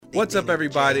What's up,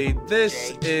 everybody?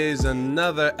 This is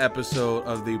another episode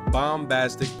of the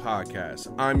Bombastic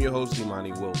Podcast. I'm your host,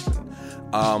 Imani Wilson.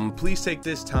 Please take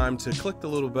this time to click the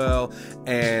little bell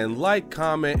and like,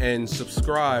 comment, and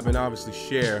subscribe, and obviously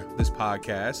share this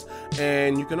podcast.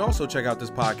 And you can also check out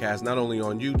this podcast not only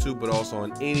on YouTube, but also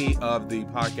on any of the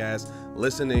podcast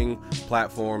listening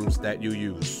platforms that you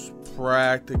use.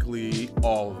 Practically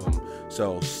all of them.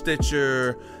 So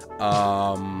Stitcher,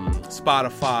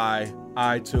 Spotify,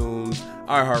 iTunes,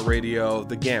 iHeartRadio,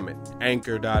 the gamut,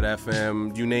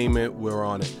 Anchor.fm, you name it, we're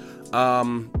on it.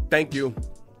 Thank you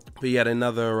for yet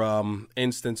another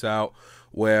instance out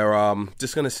where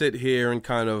just going to sit here and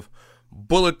kind of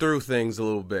bullet through things a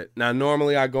little bit. Now,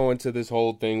 normally I go into this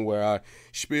whole thing where I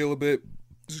spiel a bit,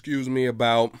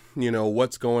 about,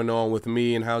 what's going on with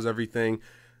me and how's everything.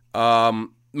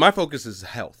 My focus is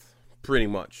health, pretty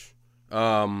much.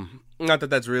 Not that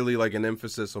that's really like an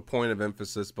emphasis or point of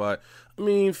emphasis, but I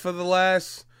mean, for the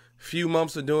last few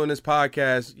months of doing this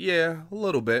podcast, yeah, a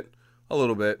little bit.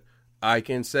 I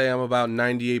can say I'm about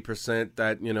 98%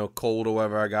 that, cold or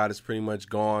whatever I got is pretty much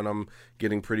gone. I'm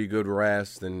getting pretty good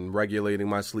rest and regulating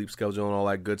my sleep schedule and all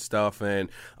that good stuff. And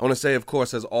I want to say, of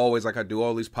course, as always, like I do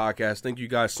all these podcasts, thank you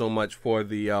guys so much for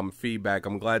the feedback.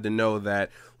 I'm glad to know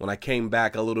that when I came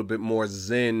back a little bit more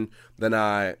zen than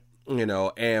I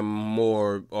am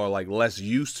more or like less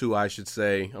used to, I should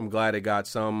say. I'm glad it got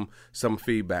some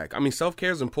feedback. I mean,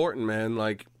 self-care is important, man.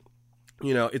 Like,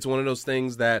 it's one of those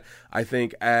things that I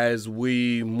think as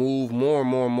we move more and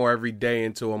more every day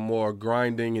into a more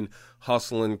grinding and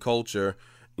hustling culture,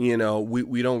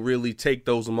 we don't really take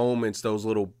those moments, those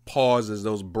little pauses,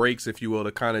 those breaks, if you will,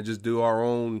 to kind of just do our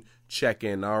own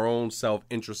check-in, our own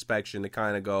self-introspection to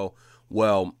kind of go,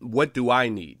 well, what do I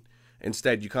need?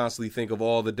 Instead, you constantly think of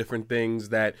all the different things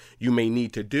that you may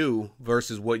need to do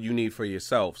versus what you need for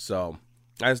yourself. So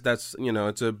that's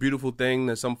it's a beautiful thing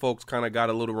that some folks kind of got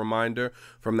a little reminder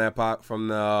from this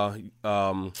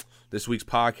week's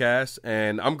podcast.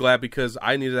 And I'm glad because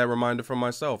I needed that reminder from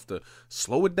myself to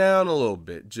slow it down a little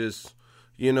bit. Just,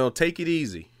 take it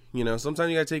easy. Sometimes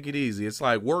you got to take it easy. It's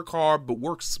like work hard, but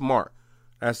work smart.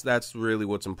 That's really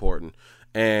what's important.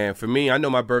 And for me, I know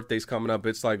my birthday's coming up.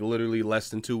 It's like literally less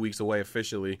than 2 weeks away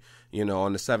officially,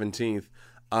 on the 17th.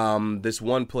 This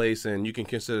one place, and you can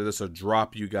consider this a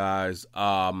drop, you guys,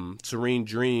 Serene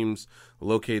Dreams,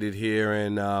 located here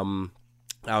in out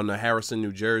in Harrison,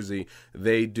 New Jersey.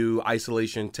 They do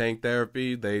isolation tank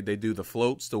therapy. They do the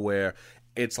floats to where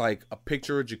it's like a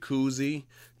picture of jacuzzi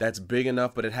that's big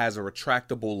enough, but it has a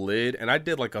retractable lid. And I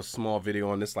did like a small video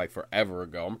on this like forever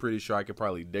ago. I'm pretty sure I could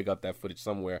probably dig up that footage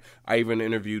somewhere. I even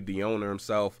interviewed the owner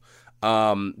himself.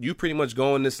 You pretty much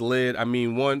go in this lid. I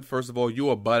mean, first of all, you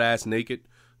are butt ass naked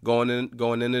going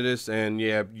into this, and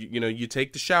yeah, you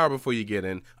take the shower before you get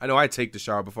in. I know I take the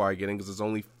shower before I get in because it's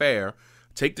only fair.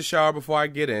 Take the shower before I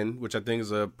get in, which I think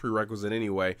is a prerequisite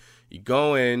anyway. You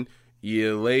go in,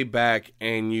 you lay back,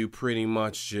 and you pretty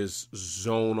much just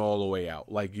zone all the way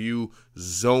out. Like, you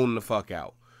zone the fuck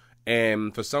out.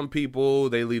 And for some people,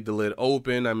 they leave the lid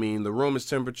open. I mean, the room is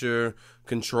temperature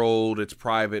controlled, it's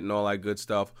private and all that good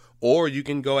stuff. Or you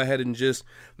can go ahead and just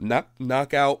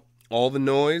knock out all the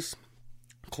noise,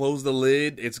 close the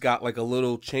lid. It's got like a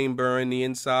little chamber in the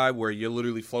inside where you're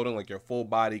literally floating, like your full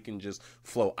body can just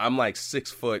float. I'm like 6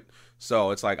 foot,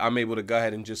 so it's like I'm able to go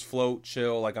ahead and just float,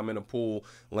 chill, like I'm in a pool,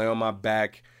 lay on my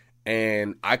back,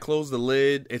 and I close the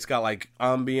lid. It's got like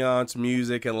ambiance,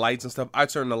 music, and lights and stuff. I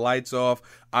turn the lights off,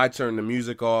 I turn the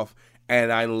music off,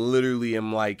 and I literally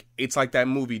am like, it's like that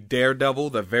movie Daredevil,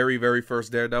 the very, very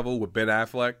first Daredevil with Ben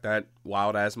Affleck, that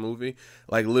wild-ass movie.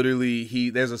 Like, literally,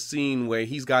 there's a scene where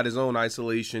he's got his own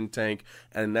isolation tank,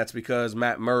 and that's because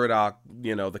Matt Murdock,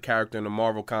 the character in the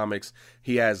Marvel Comics,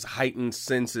 he has heightened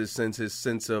senses since his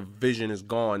sense of vision is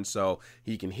gone, so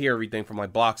he can hear everything from,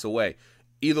 like, blocks away.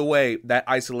 Either way, that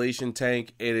isolation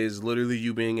tank, it is literally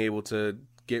you being able to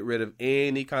get rid of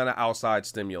any kind of outside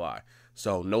stimuli.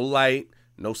 So, no light,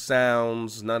 no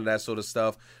sounds, none of that sort of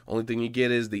stuff. Only thing you get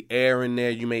is the air in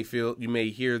there. You may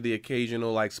hear the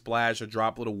occasional like splash or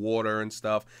droplet of water and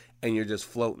stuff, and you're just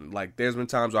floating. Like, there's been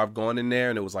times where I've gone in there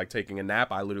and it was like taking a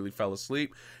nap. I literally fell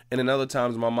asleep. And then other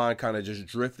times my mind kind of just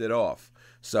drifted off.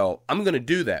 So I'm going to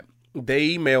do that. They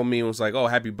emailed me and was like, oh,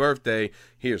 happy birthday.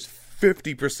 Here's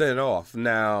 50% off.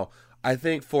 Now, I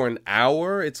think for an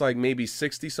hour, it's like maybe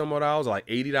 60 some odd hours, like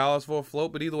 $80 for a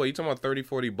float. But either way, you're talking about 30,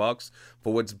 40 bucks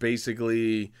for what's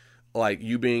basically like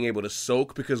you being able to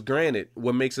soak. Because granted,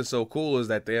 what makes it so cool is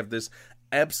that they have this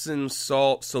Epsom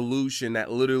salt solution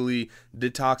that literally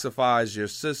detoxifies your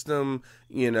system.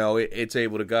 You know, it's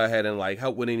able to go ahead and like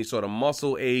help with any sort of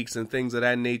muscle aches and things of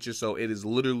that nature. So it is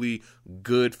literally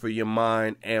good for your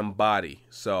mind and body.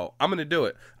 So I'm going to do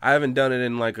it. I haven't done it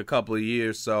in like a couple of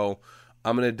years. So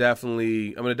I'm gonna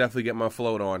definitely get my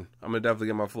float on.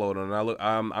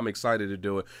 I'm excited to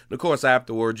do it. And of course,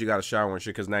 afterwards, you got to shower and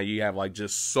shit because now you have like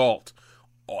just salt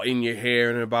in your hair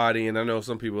and your body. And I know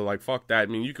some people are like, fuck that. I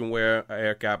mean, you can wear a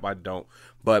hair cap. I don't.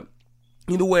 But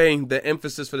either way, the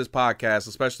emphasis for this podcast,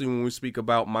 especially when we speak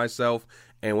about myself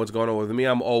and what's going on with me,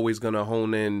 I'm always gonna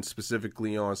hone in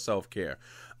specifically on self-care.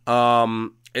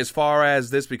 As far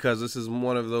as this, because this is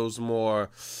one of those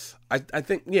more. I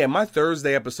think, yeah, my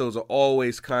Thursday episodes are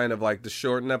always kind of like the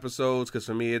shortened episodes because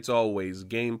for me, it's always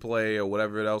gameplay or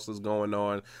whatever else is going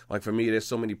on. Like for me, there's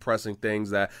so many pressing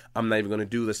things that I'm not even going to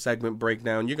do the segment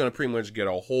breakdown. You're going to pretty much get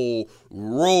a whole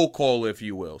roll call, if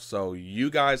you will. So you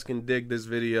guys can dig this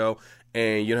video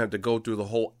and you don't have to go through the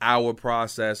whole hour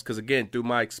process. Because again, through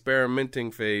my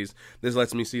experimenting phase, this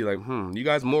lets me see like, you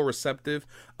guys more receptive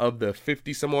of the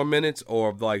 50 some more minutes or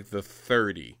of like the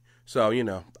 30? So, you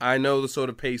know, I know the sort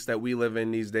of pace that we live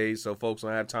in these days, so folks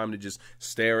don't have time to just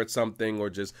stare at something or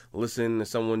just listen to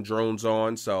someone drones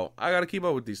on. So I got to keep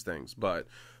up with these things. But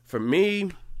for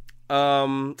me,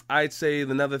 I'd say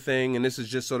another thing, and this is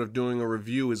just sort of doing a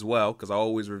review as well, because I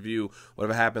always review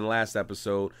whatever happened last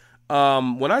episode.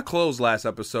 When I closed last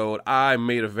episode, I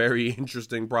made a very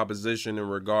interesting proposition in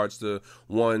regards to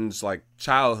one's like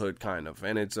childhood kind of,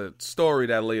 and it's a story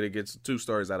that later gets two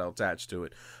stories that I'll attach to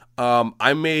it.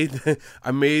 I made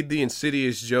the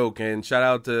insidious joke, and shout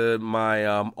out to my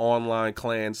online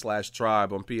clan /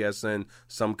 tribe on PSN,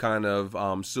 some kind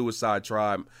of suicide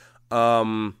tribe,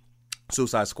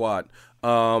 suicide squad.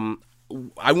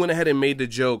 I went ahead and made the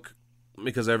joke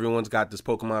because everyone's got this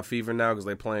Pokemon fever now because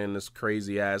they're playing this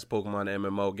crazy ass Pokemon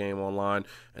MMO game online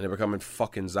and they're becoming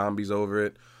fucking zombies over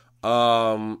it.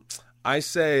 I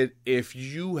said if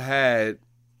you had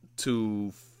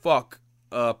to fuck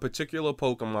a particular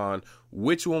Pokemon,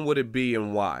 which one would it be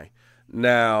and why?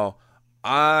 Now,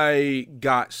 I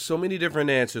got so many different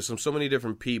answers from so many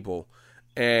different people,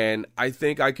 and I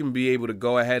think I can be able to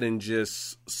go ahead and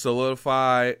just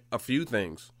solidify a few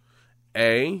things.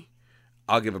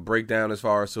 I'll give a breakdown as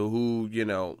far as to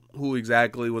who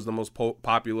exactly was the most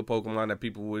popular Pokemon that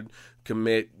people would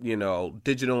commit,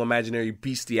 digital imaginary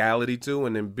bestiality to,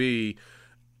 and then B,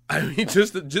 I mean,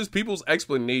 just people's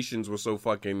explanations were so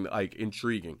fucking, like,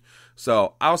 intriguing.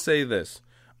 So, I'll say this.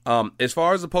 As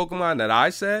far as the Pokemon that I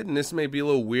said, and this may be a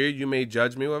little weird, you may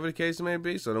judge me, whatever the case may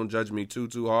be, so don't judge me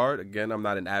too hard. Again, I'm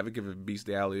not an advocate of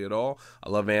bestiality at all. I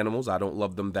love animals. I don't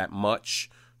love them that much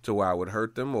to where I would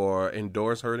hurt them or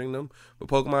endorse hurting them. But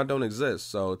Pokemon don't exist,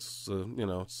 so it's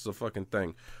a fucking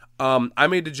thing. I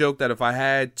made the joke that if I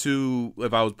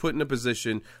was put in a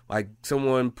position, like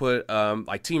someone put,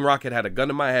 like Team Rocket had a gun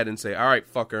to my head and say, all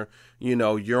right, fucker,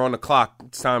 you're on the clock.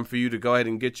 It's time for you to go ahead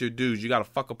and get your dues. You got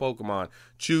to fuck a Pokemon.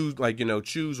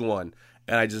 Choose one.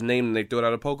 And I just named them. They threw it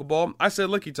out a Pokeball. I said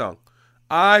Lickitung.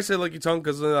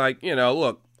 Because,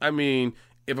 look, I mean,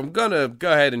 if I'm going to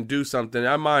go ahead and do something,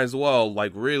 I might as well,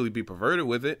 like, really be perverted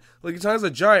with it. Lickitung is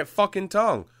a giant fucking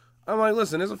tongue. I'm like,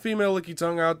 listen, there's a female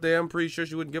Lickitung out there. I'm pretty sure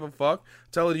she wouldn't give a fuck.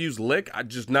 Tell her to use lick,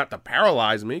 just not to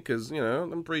paralyze me, because,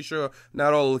 I'm pretty sure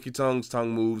not all Lickitungs'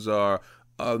 tongue moves are,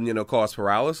 cause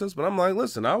paralysis. But I'm like,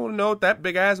 listen, I want to know what that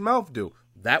big-ass mouth do.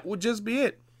 That would just be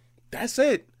it. That's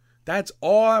it. That's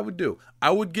all I would do.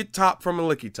 I would get top from a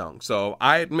Lickitung. So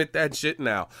I admit that shit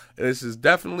now. This is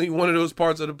definitely one of those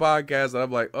parts of the podcast that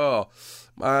I'm like, oh,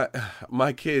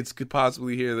 my kids could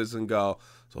possibly hear this and go,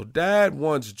 so Dad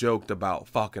once joked about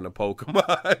fucking a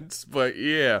Pokemon. But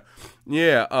yeah.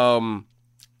 So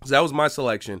that was my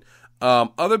selection.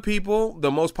 Other people,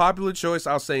 the most popular choice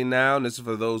I'll say now, and this is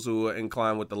for those who are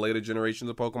inclined with the later generations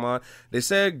of Pokemon, they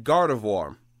said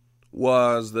Gardevoir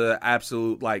was the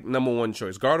absolute, like, number one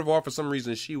choice. Gardevoir, for some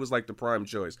reason, she was, like, the prime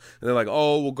choice. And they're like,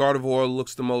 oh, well, Gardevoir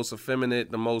looks the most effeminate,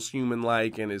 the most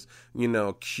human-like, and is,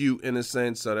 cute in a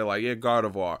sense. So they're like, yeah,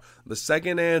 Gardevoir. The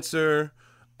second answer,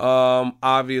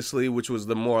 obviously, which was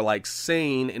the more, like,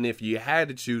 sane, and if you had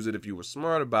to choose it, if you were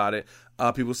smart about it,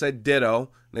 people said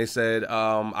Ditto. They said,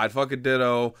 I'd fuck a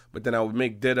Ditto, but then I would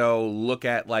make Ditto look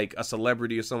at, like, a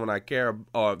celebrity or someone I care,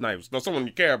 or not someone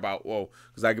you care about, because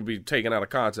that could be taken out of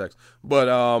context. But,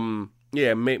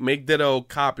 yeah, make Ditto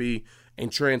copy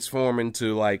and transform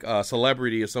into, like, a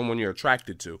celebrity or someone you're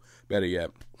attracted to, better yet.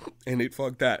 And they'd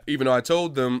fuck that. Even though I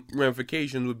told them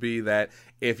ramifications would be that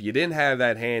if you didn't have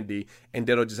that handy and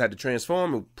Ditto just had to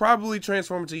transform, it would probably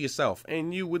transform into yourself.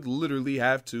 And you would literally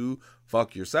have to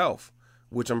fuck yourself.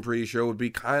 which I'm pretty sure would be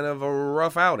kind of a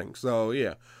rough outing. So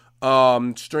yeah.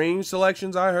 Strange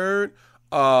selections I heard.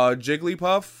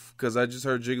 Jigglypuff, because I just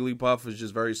heard Jigglypuff is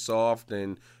just very soft,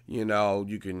 and you know,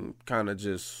 you can kind of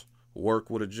just work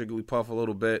with a Jigglypuff a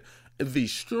little bit. The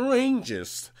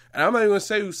strangest, and I'm not even gonna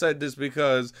say who said this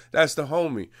because that's the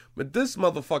homie, but this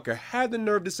motherfucker had the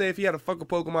nerve to say if he had a fucking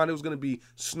Pokemon, it was gonna be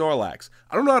Snorlax.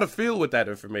 I don't know how to feel with that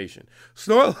information.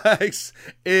 Snorlax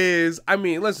is, I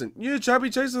mean, listen, you're a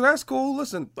chubby chaser, that's cool.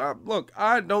 Listen, look,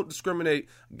 I don't discriminate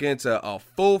against a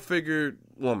full-figured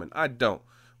woman. I don't.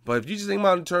 But if you just think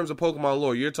about it in terms of Pokemon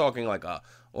lore, you're talking like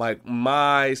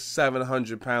my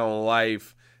 700-pound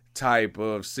life type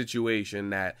of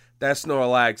situation that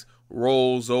Snorlax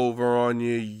rolls over on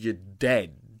you, you're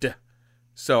dead.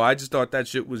 So I just thought that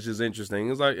shit was just interesting.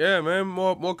 It was like, yeah, man,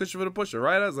 more cushion for the pusher,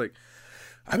 right? I was like,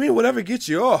 I mean, whatever gets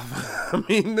you off. I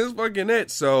mean, this fucking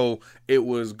it. So it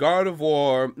was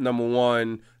Gardevoir, number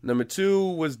 1. Number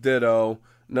 2 was Ditto.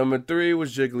 Number 3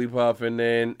 was Jigglypuff,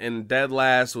 and dead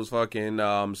last was fucking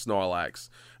Snorlax.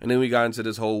 And then we got into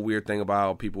this whole weird thing about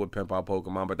how people would pimp out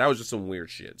Pokemon, but that was just some weird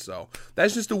shit. So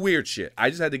that's just the weird shit. I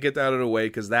just had to get that out of the way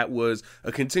because that was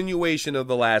a continuation of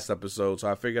the last episode. So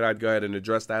I figured I'd go ahead and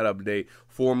address that update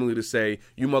formally to say,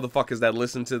 you motherfuckers that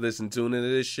listen to this and tune into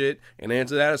this shit and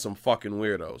answer that are some fucking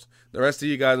weirdos. The rest of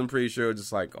you guys, I'm pretty sure, are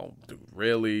just like, oh, dude,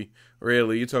 really?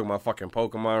 Really? You talking about fucking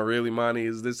Pokemon? Really, Monty?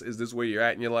 Is this where you're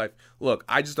at in your life? Look,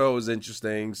 I just thought it was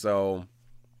interesting. So,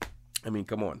 I mean,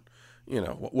 come on. You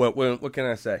know, what can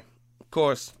I say? Of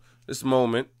course, this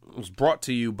moment was brought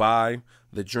to you by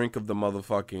the drink of the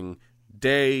motherfucking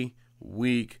day,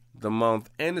 week, the month,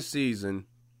 and the season,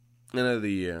 and of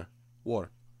the year.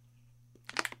 Water.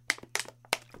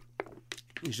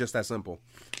 It's just that simple.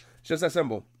 It's just that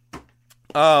simple.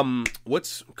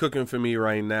 What's cooking for me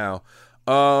right now?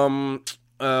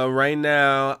 Right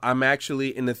now, I'm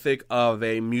actually in the thick of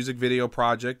a music video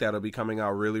project that'll be coming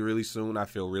out really, really soon. I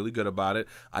feel really good about it.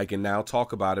 I can now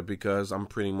talk about it because I'm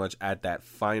pretty much at that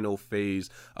final phase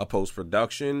of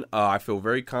post-production. I feel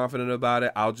very confident about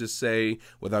it. I'll just say,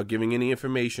 without giving any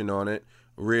information on it,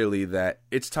 really, that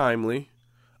it's timely.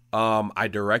 I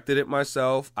directed it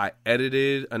myself. I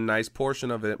edited a nice portion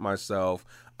of it myself.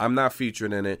 I'm not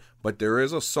featured in it, but there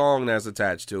is a song that's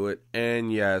attached to it.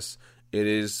 And yes, it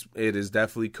is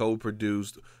definitely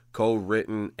co-produced,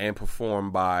 co-written, and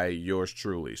performed by yours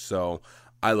truly. So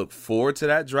I look forward to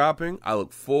that dropping. I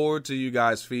look forward to you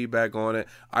guys' feedback on it.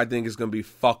 I think it's gonna be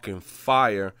fucking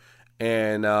fire.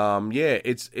 And yeah,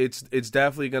 it's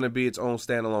definitely gonna be its own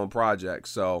standalone project.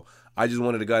 So I just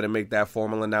wanted to go ahead and make that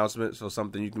formal announcement, so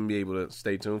something you can be able to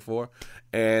stay tuned for.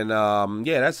 And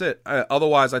yeah, that's it.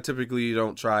 Otherwise, I typically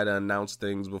don't try to announce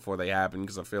things before they happen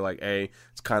because I feel like A,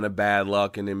 it's kind of bad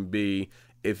luck, and then B,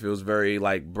 it feels very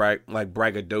like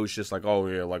braggadocious, like, oh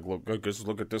yeah, like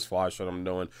look at this fly shit I'm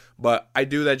doing. But I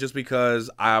do that just because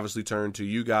I obviously turn to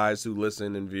you guys who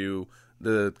listen and view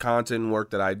the content and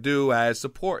work that I do as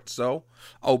support. So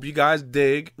I hope you guys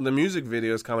dig the music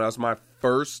videos coming out. It's my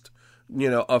first,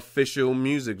 official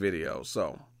music video.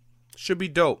 So should be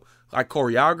dope. Like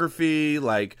choreography,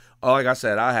 like I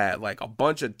said, I had like a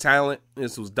bunch of talent.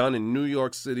 This was done in New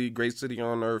York City, great city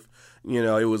on earth.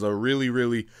 It was a really,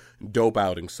 really dope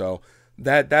outing. So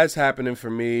that's happening for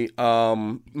me.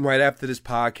 Right after this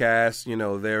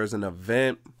podcast, there's an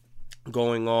event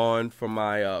going on for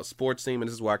my sports team, and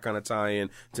this is where I kind of tie in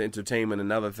to entertainment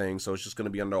and other things. So it's just going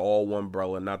to be under all one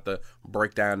umbrella, not the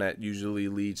breakdown that usually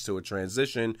leads to a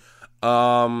transition.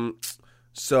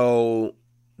 So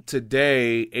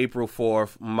today, April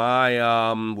 4th,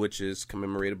 my which is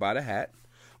commemorated by the hat,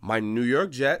 my New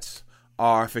York Jets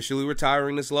are officially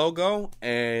retiring this logo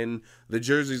and the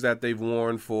jerseys that they've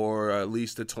worn for at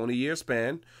least a 20-year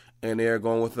span, and they're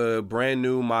going with a brand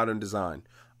new modern design.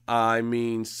 I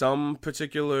mean, some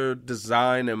particular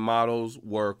design and models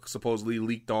were supposedly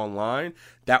leaked online.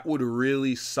 That would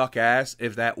really suck ass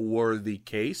if that were the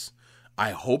case.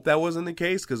 I hope that wasn't the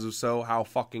case, because if so, how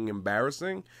fucking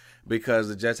embarrassing. Because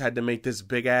the Jets had to make this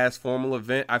big ass formal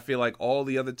event. I feel like all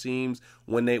the other teams,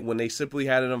 when they simply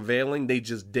had an unveiling, they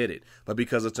just did it. But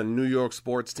because it's a New York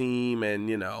sports team, and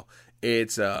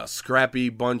it's a scrappy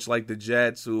bunch like the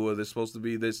Jets, who they're supposed to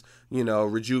be this,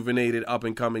 rejuvenated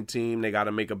up-and-coming team. They got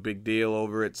to make a big deal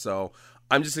over it. So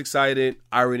I'm just excited.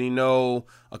 I already know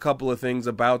a couple of things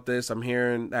about this. I'm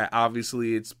hearing that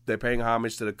obviously they're paying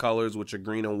homage to the colors, which are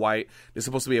green and white. There's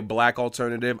supposed to be a black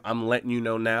alternative. I'm letting you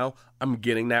know now. I'm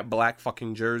getting that black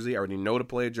fucking jersey. I already know the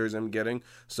player jersey I'm getting.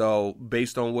 So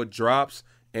based on what drops,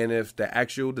 and if the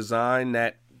actual design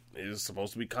that is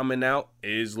supposed to be coming out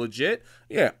is legit,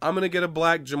 yeah, I'm going to get a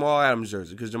black Jamal Adams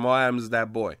jersey, because Jamal Adams is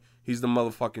that boy. He's the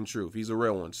motherfucking truth. He's a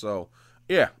real one. So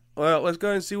Yeah. Well, let's go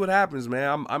ahead and see what happens,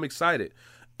 man. I'm excited.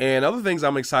 And other things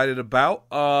I'm excited about,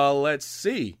 let's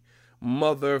see.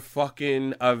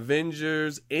 Motherfucking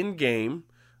Avengers Endgame.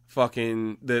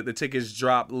 Fucking the tickets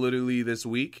dropped literally this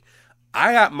week.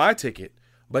 I got my ticket,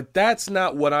 but that's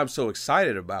not what I'm so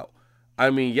excited about. I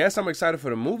mean, yes, I'm excited for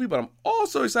the movie, but I'm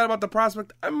also excited about the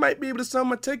prospect I might be able to sell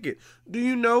my ticket. Do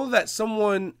you know that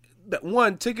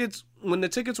tickets, when the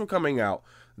tickets were coming out,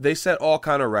 they set all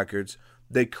kind of records.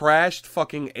 They crashed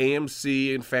fucking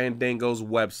AMC and Fandango's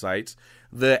websites.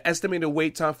 The estimated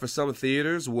wait time for some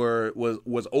theaters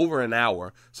was over an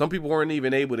hour. Some people weren't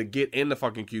even able to get in the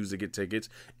fucking queues to get tickets.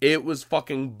 It was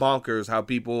fucking bonkers how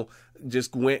people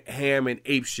just went ham and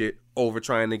ape shit over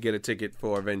trying to get a ticket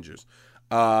for Avengers.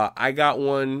 I got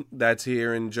one that's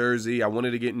here in Jersey. I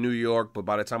wanted to get New York, but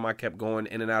by the time I kept going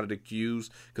in and out of the queues,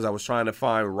 because I was trying to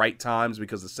find right times,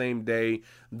 because the same day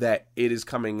that it is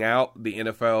coming out, the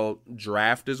NFL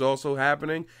draft is also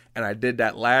happening. And I did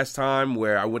that last time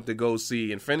where I went to go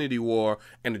see Infinity War,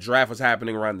 and the draft was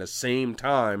happening around the same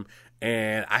time.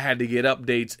 And I had to get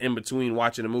updates in between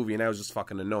watching the movie, and that was just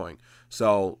fucking annoying.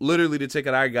 So literally the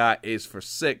ticket I got is for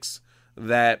 6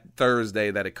 that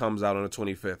Thursday that it comes out on the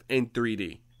 25th in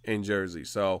 3D in Jersey.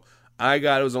 So it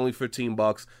was only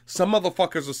 $15. Some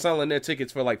motherfuckers are selling their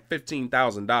tickets for like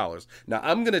 $15,000. Now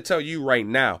I'm going to tell you right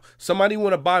now, somebody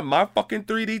want to buy my fucking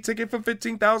 3D ticket for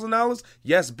 $15,000?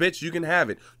 Yes, bitch, you can have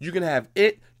it. You can have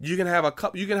it. You can have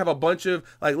you can have a bunch of,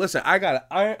 like, listen, I got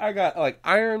like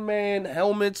Iron Man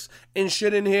helmets and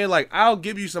shit in here. Like, I'll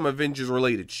give you some Avengers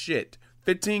related shit.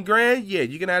 15 grand? Yeah,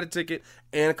 you can have a ticket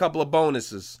and a couple of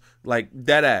bonuses. Like,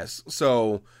 dead ass.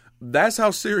 So that's how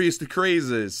serious the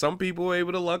craze is. Some people were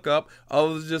able to luck up.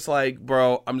 Others just like,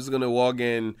 bro, I'm just going to walk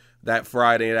in that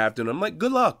Friday afternoon. I'm like,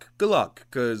 good luck.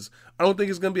 Because I don't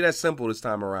think it's going to be that simple this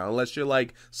time around. Unless you're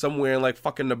like somewhere in like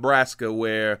fucking Nebraska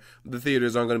where the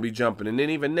theaters aren't going to be jumping. And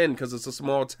then even then, because it's a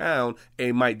small town,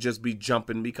 it might just be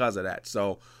jumping because of that.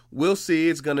 So we'll see.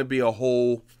 It's going to be a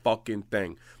whole fucking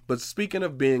thing. But speaking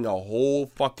of being a whole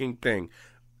fucking thing,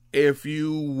 if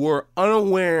you were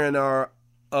unaware and are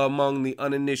among the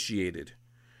uninitiated,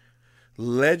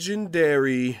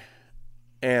 legendary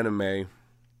anime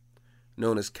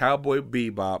known as Cowboy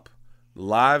Bebop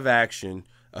live action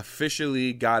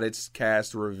officially got its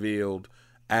cast revealed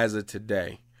as of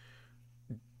today.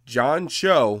 John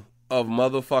Cho of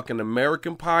motherfucking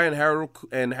American Pie and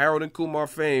Harold and Kumar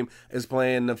fame is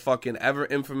playing the fucking ever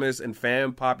infamous and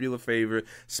fan popular favorite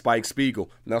Spike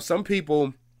Spiegel. Now, some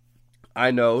people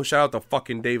I know, shout out to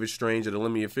fucking David Strange of the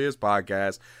Limit Your Fears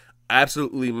podcast,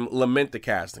 absolutely lament the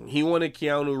casting. He wanted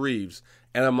Keanu Reeves.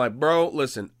 And I'm like, bro,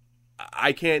 listen,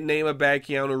 I can't name a bad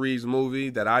Keanu Reeves movie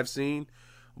that I've seen,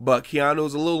 but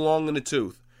Keanu's a little long in the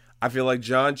tooth. I feel like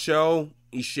John Cho,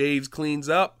 he shaves, cleans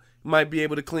up, might be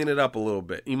able to clean it up a little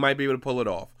bit. He might be able to pull it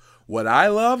off. What I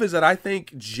love is that I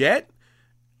think Jet,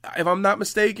 if I'm not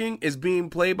mistaken, is being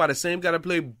played by the same guy that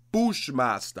played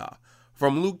Bushmaster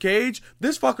from Luke Cage.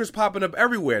 This fucker's popping up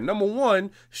everywhere. Number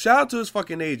one, shout out to his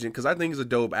fucking agent, because I think he's a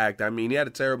dope actor. I mean, he had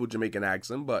a terrible Jamaican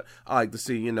accent, but I like to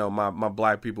see, my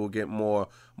black people get more,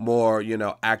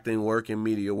 acting work and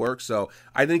media work. So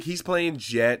I think he's playing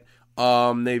Jet.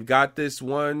 They've got this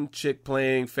one chick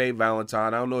playing Faye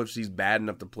Valentine. I don't know if she's bad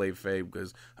enough to play Faye,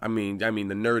 because I mean, the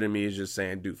nerd in me is just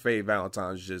saying, dude, Faye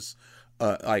Valentine's just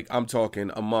I'm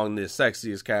talking among the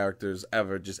sexiest characters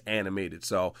ever just animated.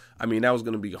 So, I mean, that was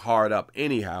going to be hard up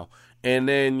anyhow. And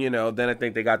then, then I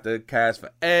think they got the cast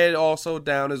for Ed also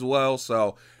down as well.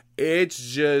 So, it's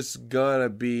just going to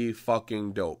be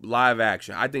fucking dope. Live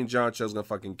action. I think John Cho's going to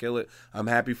fucking kill it. I'm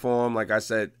happy for him. Like I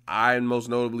said, I most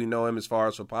notably know him as far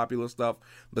as for popular stuff.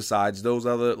 Besides those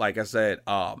other, like I said,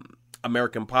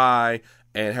 American Pie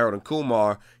and Harold and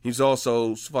Kumar. He's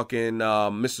also fucking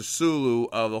Mr. Sulu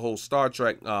of the whole Star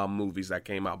Trek movies that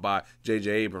came out by J.J.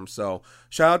 Abrams. So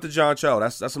shout out to John Cho.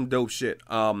 That's some dope shit.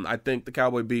 I think the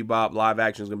Cowboy Bebop live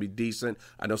action is going to be decent.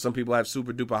 I know some people have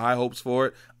super duper high hopes for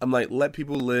it. I'm like, let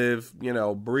people live,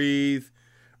 breathe,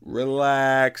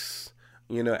 relax.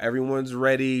 Everyone's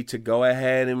ready to go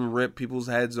ahead and rip people's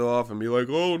heads off and be like,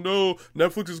 oh no,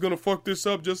 Netflix is going to fuck this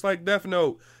up just like Death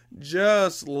Note.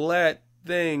 Just let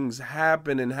things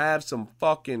happen and have some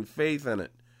fucking faith in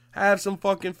it. Have some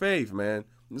fucking faith, man.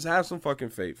 Just have some fucking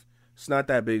faith. It's not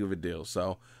that big of a deal.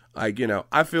 So, I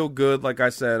feel good. Like I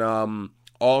said,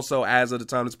 also, as of the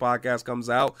time this podcast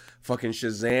comes out, fucking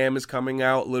Shazam is coming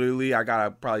out. Literally, I gotta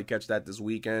probably catch that this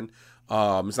weekend.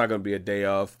 It's not gonna be a day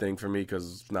of thing for me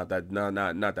because it's not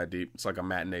that deep. It's like a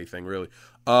matinee thing, really.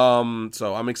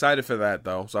 So I'm excited for that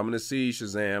though. So I'm gonna see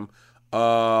Shazam.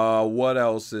 What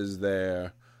else is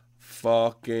there?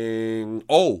 Of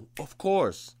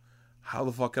course, How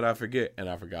the fuck could I forget? And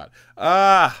I forgot.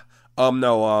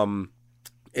 No.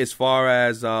 As far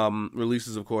as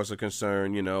releases, of course, are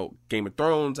concerned, Game of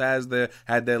Thrones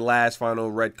had their last final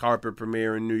red carpet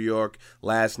premiere in New York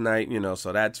last night,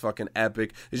 so that's fucking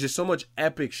epic. There's just so much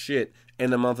epic shit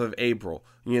in the month of April,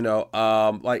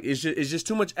 it's just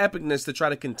too much epicness to try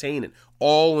to contain it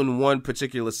all in one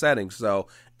particular setting. So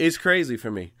it's crazy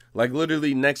for me. Like,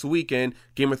 literally next weekend,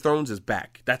 Game of Thrones is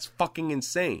back. That's fucking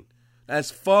insane.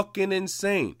 That's fucking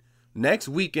insane. Next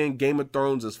weekend, Game of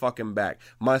Thrones is fucking back.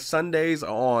 My Sundays are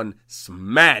on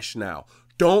smash now.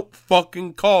 Don't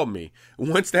fucking call me.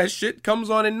 Once that shit comes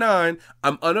on at 9,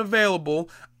 I'm unavailable.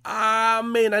 I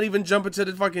may not even jump into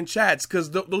the fucking chats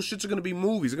because those shits are going to be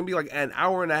movies. It's going to be like an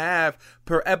hour and a half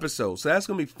per episode. So that's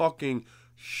going to be fucking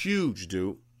huge,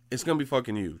 dude. It's going to be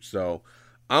fucking huge. So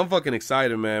I'm fucking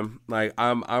excited, man. Like,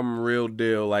 I'm real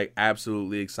deal, like,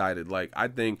 absolutely excited. Like, I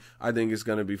think it's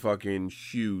gonna be fucking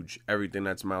huge, everything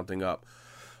that's mounting up.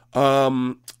 I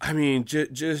mean,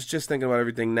 just thinking about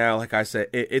everything now, like I said,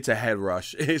 it's a head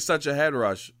rush. It's such a head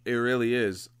rush. It really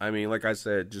is. I mean, like I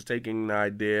said, just taking the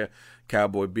idea,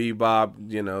 Cowboy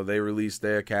Bebop, they released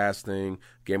their casting.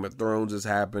 Game of Thrones is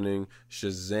happening.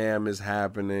 Shazam is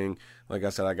happening. Like I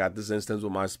said, I got this instance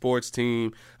with my sports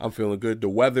team. I'm feeling good. The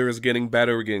weather is getting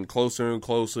better. We're getting closer and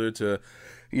closer to,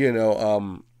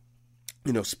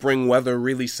 spring weather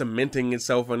really cementing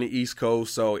itself on the East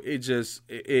Coast. So it's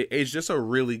just a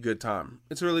really good time.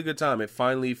 It's a really good time. It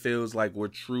finally feels like we're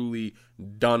truly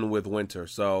done with winter.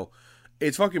 So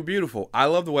it's fucking beautiful. I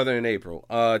love the weather in April.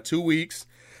 2 weeks,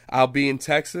 I'll be in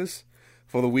Texas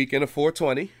for the weekend of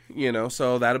 420,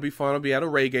 so that'll be fun. I'll be at a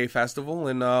reggae festival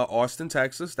in Austin,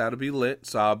 Texas. That'll be lit.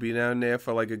 So I'll be down there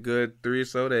for like a good 3 or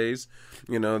so days.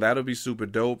 That'll be super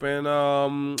dope. And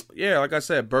like I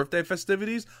said, birthday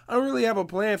festivities, I don't really have a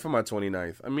plan for my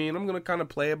 29th. I mean, I'm going to kind of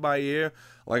play it by ear.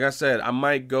 Like I said, I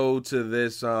might go to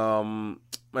this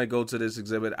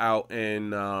exhibit out in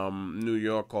New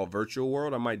York called Virtual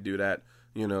World. I might do that,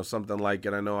 something like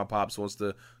it. I know my pops wants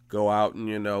to go out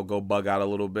and, go bug out a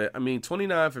little bit. I mean,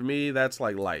 29 for me, that's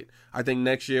like light. I think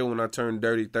next year when I turn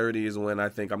 30 is when I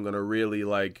think I'm going to really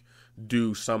like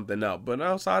do something up. But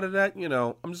outside of that,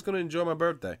 I'm just going to enjoy my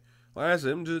birthday. Like I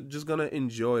said, I'm just going to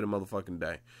enjoy the motherfucking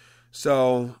day.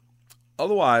 So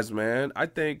otherwise, man, I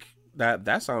think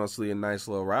that's honestly a nice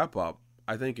little wrap up.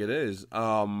 I think it is.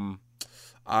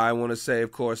 I want to say,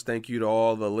 of course, thank you to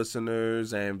all the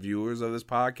listeners and viewers of this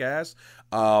podcast.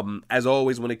 As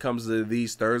always, when it comes to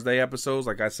these Thursday episodes,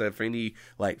 like I said, for any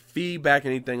like feedback,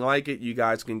 anything like it, you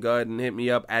guys can go ahead and hit me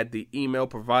up at the email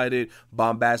provided,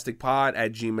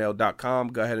 bombasticpod@gmail.com.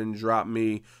 Go ahead and drop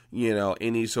me,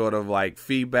 any sort of like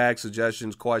feedback,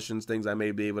 suggestions, questions, things I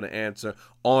may be able to answer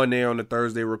on there on the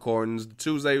Thursday recordings. The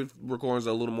Tuesday recordings are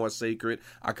a little more sacred.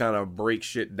 I kind of break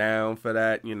shit down for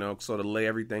that, sort of lay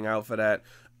everything out for that.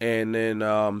 And then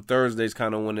Thursday's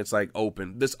kind of when it's like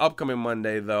open. This upcoming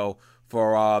Monday, though,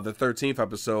 for the 13th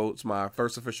episode, it's my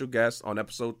first official guest on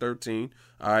episode 13.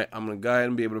 All right, I'm going to go ahead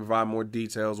and be able to provide more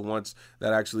details once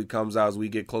that actually comes out as we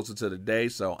get closer to the day.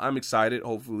 So I'm excited.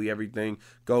 Hopefully everything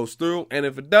goes through. And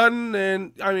if it doesn't,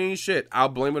 then, I mean, shit, I'll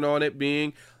blame it on it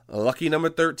being lucky number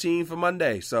 13 for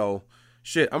Monday. So,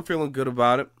 shit, I'm feeling good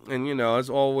about it. And, as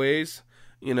always,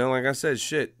 like I said,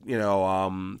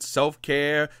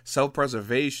 self-care,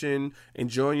 self-preservation,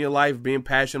 enjoying your life, being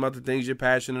passionate about the things you're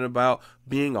passionate about,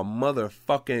 being a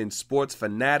motherfucking sports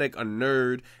fanatic, a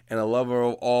nerd, and a lover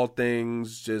of all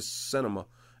things just cinema.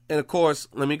 And, of course,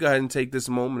 let me go ahead and take this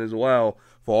moment as well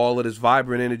for all of this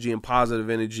vibrant energy and positive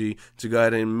energy to go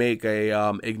ahead and make a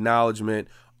acknowledgement,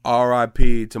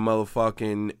 R.I.P. to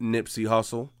motherfucking Nipsey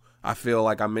Hussle. I feel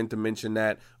like I meant to mention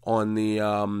that on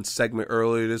the segment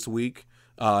earlier this week.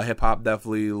 Hip-hop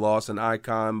definitely lost an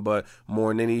icon, but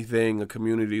more than anything, a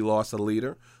community lost a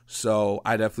leader. So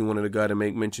I definitely wanted to go ahead and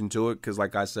make mention to it because,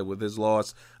 like I said, with his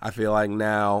loss, I feel like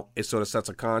now it sort of sets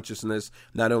a consciousness,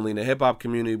 not only in the hip-hop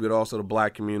community, but also the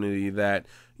black community that,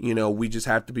 we just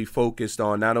have to be focused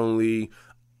on not only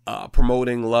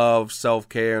promoting love,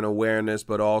 self-care, and awareness,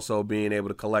 but also being able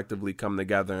to collectively come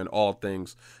together in all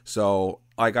things. So,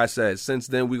 like I said, since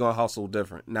then, we're going to hustle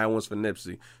different. Now one's for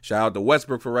Nipsey. Shout out to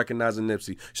Westbrook for recognizing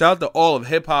Nipsey. Shout out to all of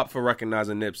hip-hop for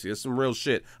recognizing Nipsey. It's some real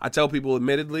shit. I tell people,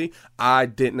 admittedly, I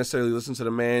didn't necessarily listen to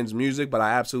the man's music, but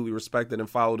I absolutely respected and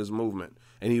followed his movement.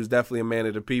 And he was definitely a man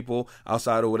of the people,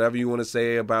 outside of whatever you want to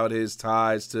say about his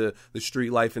ties to the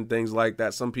street life and things like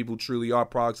that. Some people truly are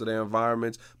products of their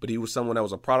environments, but he was someone that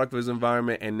was a product of his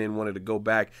environment and then wanted to go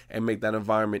back and make that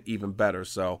environment even better.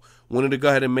 So wanted to go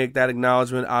ahead and make that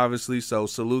acknowledgement, obviously. So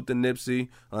salute to Nipsey.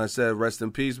 Like I said, rest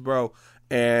in peace, bro.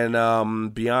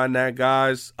 And beyond that,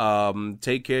 guys,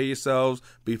 take care of yourselves.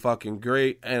 Be fucking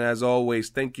great. And as always,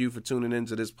 thank you for tuning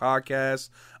into this podcast.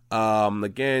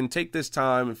 Again, take this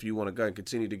time if you want to go and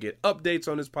continue to get updates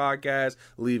on this podcast,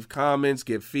 leave comments,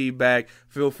 give feedback.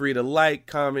 Feel free to like,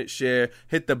 comment, share,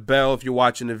 hit the bell if you're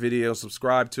watching the video,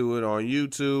 subscribe to it on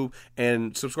YouTube,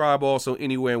 and subscribe also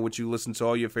anywhere in which you listen to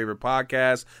all your favorite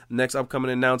podcasts. Next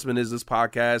upcoming announcement is this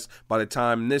podcast, by the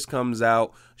time this comes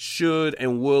out, should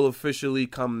and will officially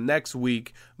come next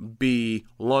week, be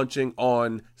launching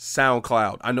on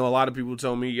SoundCloud. I know a lot of people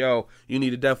told me, yo, you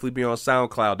need to definitely be on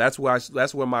SoundCloud.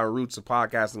 That's where my roots of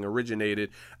podcasting originated.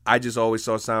 I just always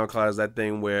saw SoundCloud as that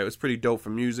thing where it's pretty dope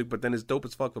for music, but then it's dope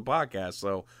as fuck for podcasts.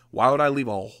 So why would I leave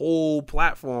a whole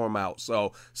platform out?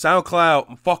 So SoundCloud,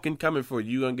 I'm fucking coming for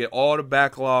you. You're going to get all the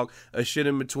backlog of shit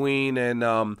in between. And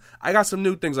I got some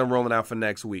new things I'm rolling out for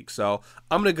next week. So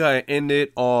I'm going to go ahead and end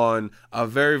it on a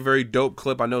very, very dope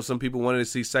clip. I know some people wanted to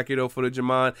see Sekiro footage of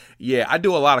mine. Yeah, I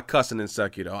do a lot of cussing in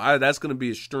Sekiro. That's going to be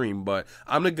a stream, but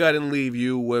I'm going to go ahead and leave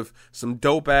you with some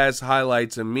dope-ass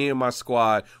highlights of me and my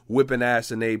squad whipping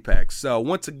ass in Apex. So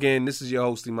once again, this is your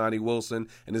host, Imani Wilson,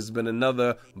 and this has been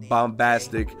another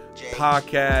bombastic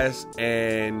podcast,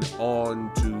 and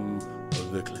on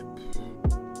to the clip.